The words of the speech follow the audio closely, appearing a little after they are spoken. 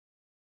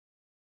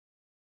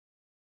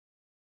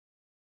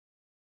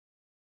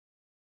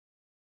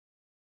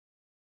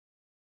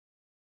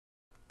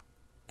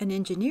An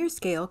engineer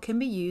scale can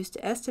be used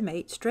to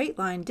estimate straight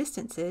line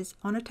distances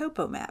on a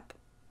topo map.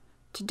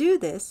 To do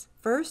this,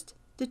 first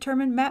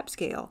determine map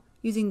scale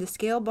using the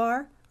scale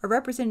bar or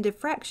representative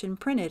fraction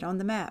printed on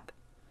the map.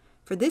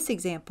 For this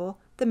example,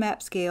 the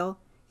map scale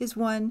is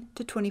 1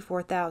 to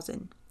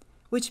 24,000,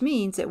 which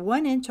means that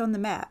 1 inch on the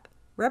map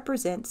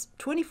represents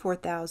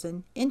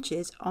 24,000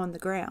 inches on the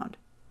ground.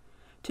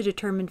 To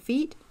determine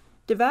feet,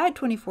 divide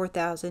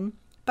 24,000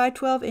 by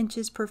 12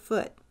 inches per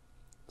foot.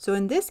 So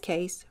in this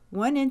case,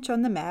 1 inch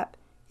on the map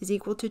is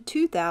equal to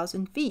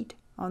 2,000 feet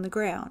on the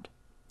ground.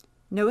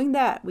 Knowing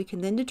that, we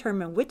can then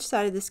determine which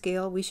side of the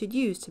scale we should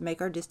use to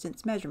make our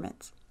distance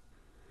measurements.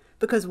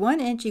 Because 1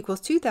 inch equals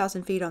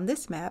 2,000 feet on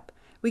this map,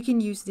 we can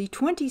use the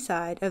 20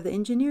 side of the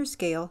engineer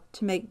scale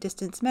to make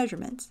distance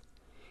measurements.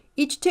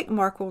 Each tick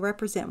mark will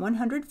represent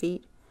 100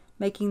 feet,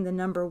 making the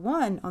number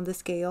 1 on the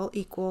scale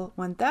equal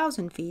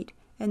 1,000 feet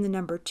and the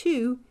number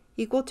 2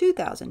 equal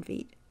 2,000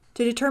 feet.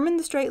 To determine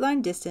the straight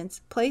line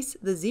distance, place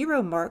the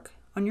 0 mark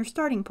on your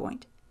starting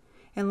point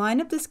and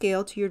line up the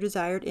scale to your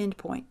desired end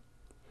point.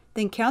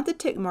 Then count the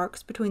tick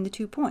marks between the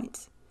 2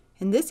 points.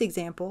 In this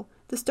example,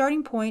 the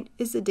starting point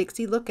is the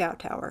Dixie Lookout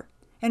Tower,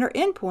 and our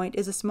end point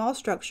is a small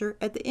structure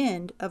at the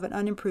end of an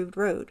unimproved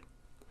road.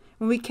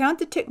 When we count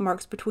the tick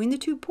marks between the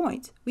 2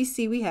 points, we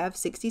see we have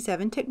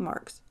 67 tick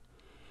marks.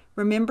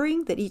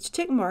 Remembering that each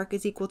tick mark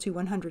is equal to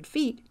 100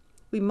 feet,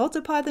 we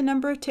multiply the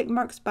number of tick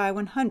marks by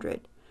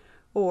 100,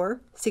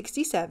 or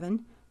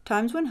 67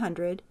 times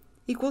 100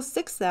 equals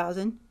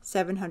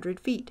 6,700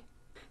 feet.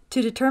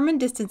 To determine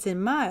distance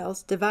in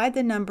miles, divide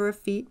the number of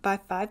feet by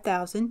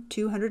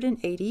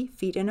 5,280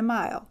 feet in a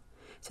mile.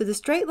 So the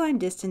straight line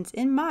distance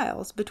in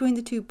miles between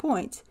the 2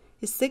 points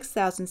is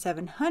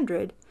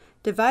 6,700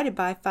 divided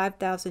by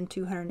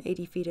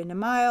 5,280 feet in a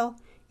mile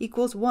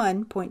equals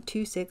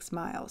 1.26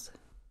 miles.